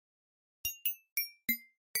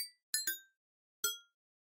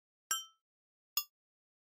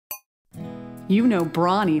You know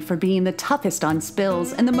Brawny for being the toughest on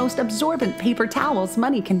spills and the most absorbent paper towels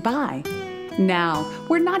money can buy. Now,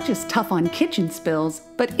 we're not just tough on kitchen spills,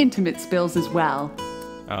 but intimate spills as well.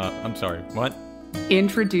 I'm sorry, what?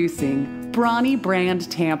 Introducing Brawny brand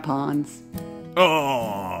tampons.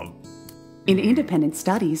 Oh! In independent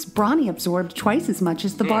studies, Brawny absorbed twice as much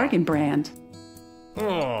as the bargain brand.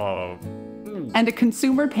 Oh! And a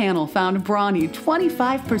consumer panel found Brawny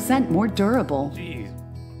 25% more durable. Jeez.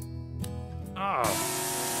 Oh.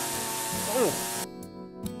 Oh.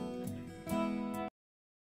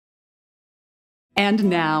 And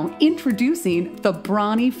now, introducing the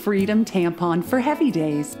Brawny Freedom Tampon for heavy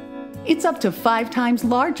days. It's up to 5 times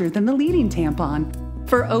larger than the leading tampon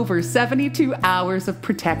for over 72 hours of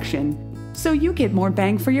protection. So you get more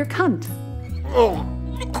bang for your cunt.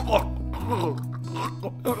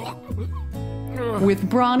 With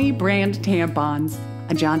Brawny brand tampons,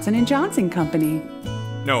 a Johnson & Johnson company.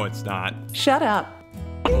 No, it's not. Shut up.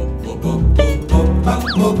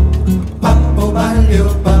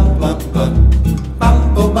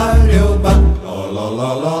 La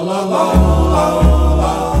la la la la.